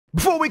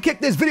Before we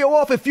kick this video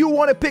off, if you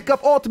want to pick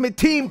up Ultimate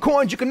Team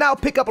coins, you can now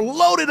pick up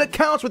loaded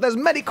accounts with as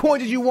many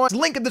coins as you want.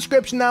 Link in the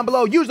description down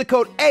below. Use the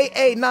code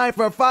A89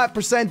 for a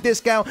 5%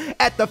 discount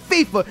at the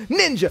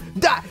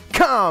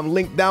FIFAninja.com.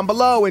 Link down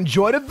below.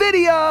 Enjoy the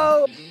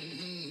video.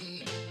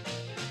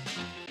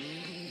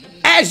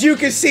 As you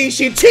can see,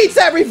 she cheats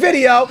every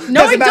video.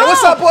 No, I don't.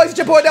 What's up, boys? It's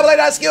your boy,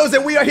 Double-A.Skills,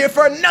 and we are here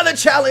for another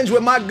challenge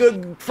with my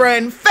good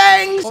friend,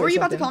 Fangs. What were you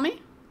about to call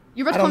me?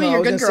 You were about to call me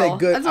your good girl.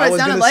 That's what I it was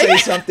sounded gonna like. say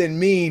something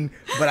mean,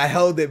 but I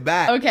held it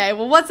back. Okay,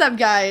 well, what's up,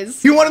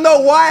 guys? You want to know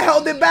why I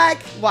held it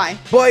back? Why?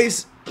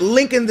 Boys,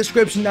 link in the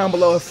description down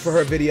below for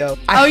her video.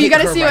 Oh, you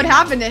gotta see what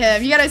happened to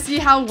him. You gotta see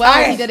how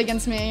well he did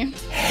against me.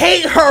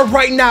 Hate her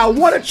right now.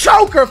 Want to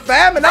choke her,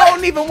 fam. And I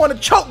don't even want to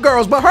choke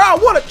girls, but her, I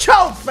want to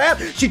choke, fam.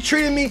 She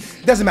treated me.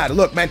 Doesn't matter.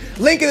 Look, man.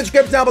 Link in the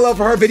description down below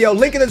for her video.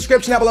 Link in the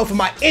description down below for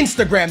my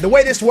Instagram. The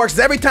way this works is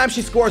every time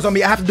she scores on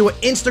me, I have to do an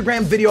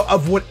Instagram video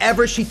of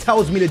whatever she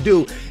tells me to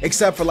do,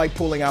 except for like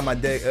pulling out my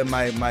dick,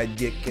 my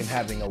dick and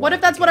having a. What if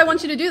that's what I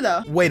want you to do,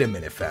 though? Wait a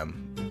minute,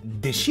 fam.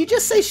 Did she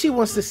just say she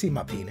wants to see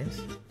my penis?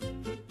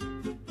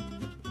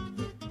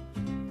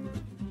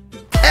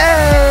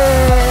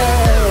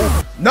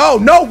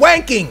 No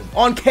wanking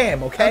on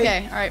cam, okay?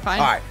 Okay, alright, fine.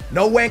 Alright,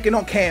 no wanking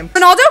on cam.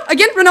 Ronaldo?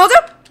 Again, Ronaldo?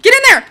 Get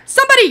in there!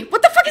 Somebody!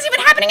 What the fuck is even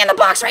happening in the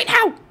box right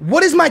now?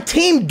 What is my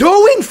team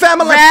doing,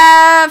 family?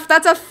 Ref!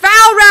 That's a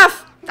foul,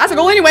 ref! That's a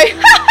goal anyway.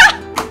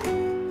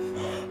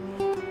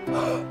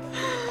 Oh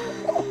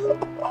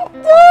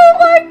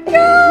my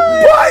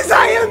god! Boys,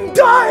 I am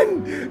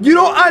done! You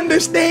don't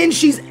understand,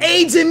 she's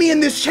aiding me in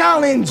this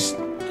challenge.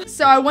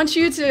 So I want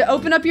you to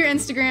open up your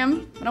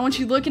Instagram, and I want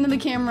you to look into the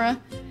camera.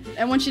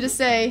 I want you to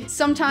say,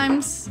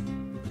 sometimes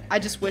I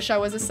just wish I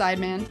was a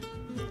sideman.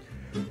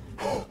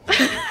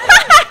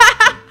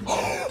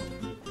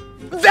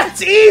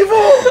 That's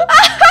evil!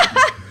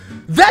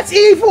 That's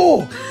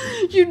evil!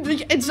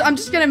 I'm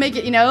just gonna make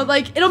it, you know,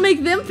 like, it'll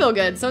make them feel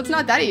good, so it's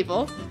not that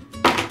evil.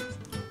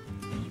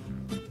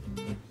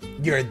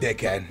 You're a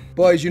dickhead.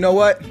 Boys, you know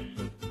what?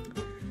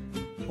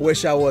 I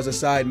wish I was a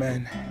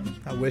sideman.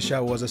 I wish I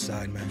was a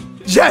sideman.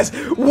 Jess,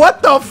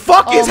 what the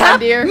fuck is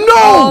happening? No!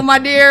 Oh, my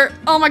dear.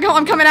 Oh, my God,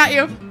 I'm coming at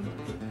you.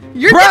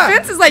 Your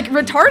defense is, like,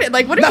 retarded.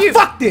 Like, what if you...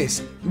 fuck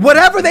this.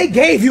 Whatever they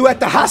gave you at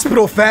the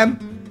hospital, fam.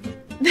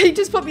 They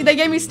just they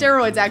gave me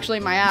steroids, actually,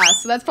 in my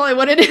ass. So that's probably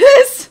what it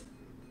is.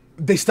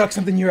 They stuck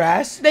something in your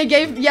ass?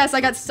 Yes,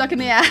 I got stuck in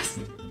the ass.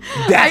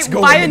 That's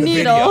going in the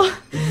video.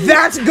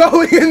 That's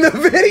going in the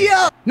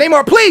video.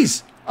 Neymar,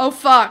 please. Oh,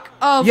 fuck.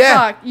 Oh,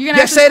 fuck. You're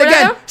gonna have to say it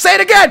again. Say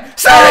it again.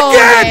 Say it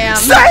again. Damn.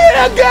 Say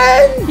it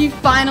again. He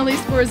finally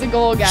scores a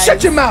goal, guys.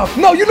 Shut your mouth.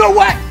 No, you know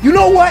what? You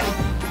know what?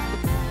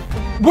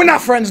 We're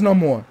not friends no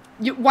more.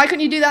 Why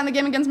couldn't you do that in the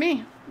game against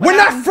me? We're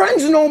not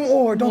friends no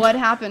more. What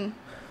happened?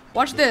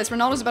 Watch this.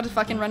 Ronaldo's about to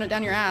fucking run it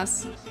down your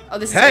ass. Oh,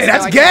 this is Hey,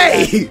 that's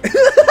gay.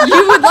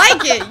 You would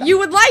like it. You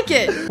would like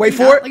it. Wait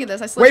for it. Look at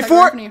this. I slipped. Wait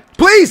for it.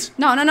 Please.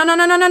 No. Grab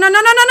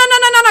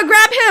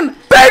him. Baby.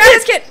 Grab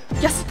his kid.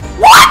 Yes.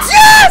 What?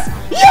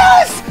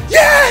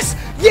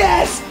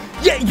 Yes.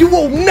 Yeah, you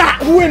will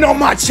not win on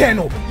my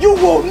channel. You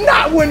will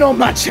not win on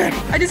my channel.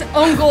 I just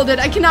own goaled it.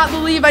 I cannot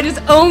believe I just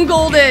own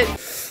goaled it.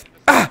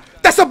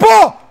 That's a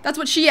ball. That's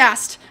what she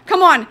asked.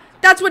 Come on.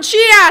 That's what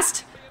she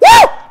asked.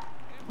 Woo!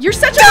 You're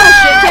such a little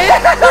shit kid.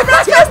 Who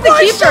runs past the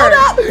keeper?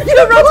 You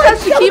don't run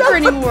past the keeper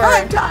anymore.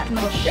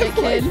 Little shit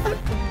kid.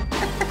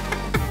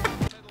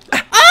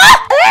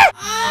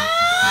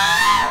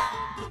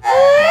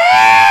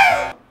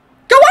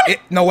 Go on.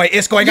 No way,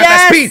 Isco ain't got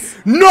that speed.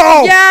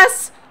 No.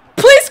 Yes.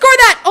 Please score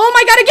that. Oh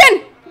my god,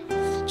 again.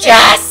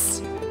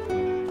 Yes.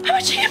 I'm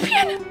a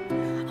champion.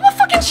 I'm a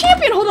fucking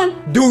champion. Hold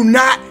on. Do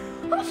not.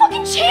 I'm a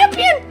fucking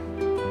champion.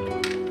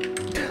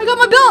 I got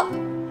my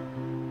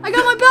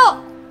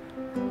belt.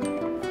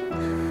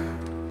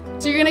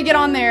 So you're gonna get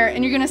on there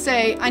and you're gonna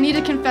say, I need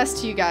to confess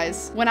to you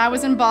guys, when I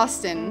was in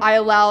Boston, I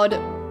allowed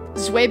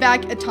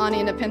Zweibak, Itani,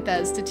 and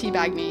Nepenthes to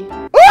teabag me.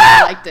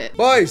 I liked it.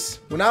 Boys,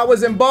 when I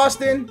was in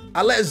Boston,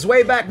 I let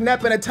Zweibak,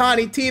 Nep, and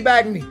Itani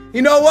teabag me.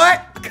 You know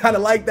what? I kinda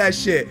like that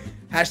shit.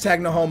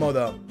 Hashtag no homo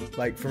though.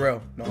 Like, for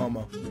real, no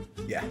homo.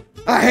 Yeah.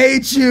 I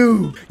hate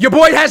you. Your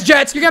boy has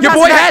jets. Your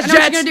boy has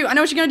jets. I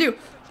know what you're gonna do.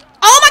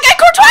 Oh my god,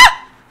 Courtois!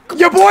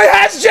 Your boy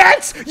has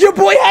jets! Your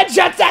boy had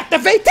jets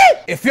activated!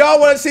 If y'all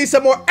want to see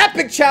some more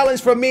epic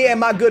challenge from me and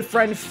my good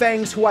friend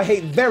Fangs, who I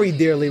hate very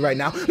dearly right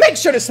now, make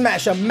sure to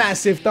smash a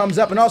massive thumbs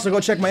up and also go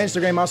check my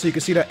Instagram out so you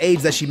can see the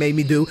aids that she made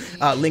me do.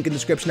 Link in the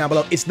description down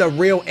below. It's the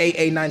real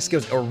AA9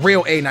 skills, or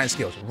real A9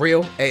 skills.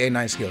 Real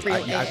AA9 skills.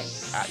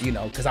 You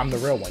know, because I'm the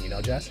real one, you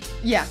know, Jess?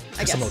 Yeah, I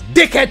guess. Some little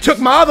dickhead took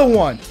my other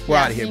one. We're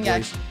out of here,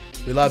 boys.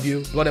 We love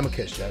you. Blow them a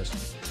kiss,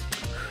 Jess.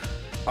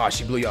 Oh,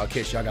 she blew y'all a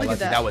kiss. Y'all got lucky.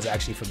 That was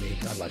actually for me.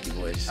 Got lucky,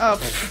 boys. Oh,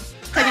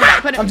 take it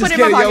back. I'm just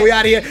kidding, yo. We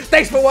out of here.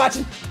 Thanks for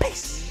watching.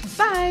 Peace.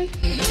 Bye.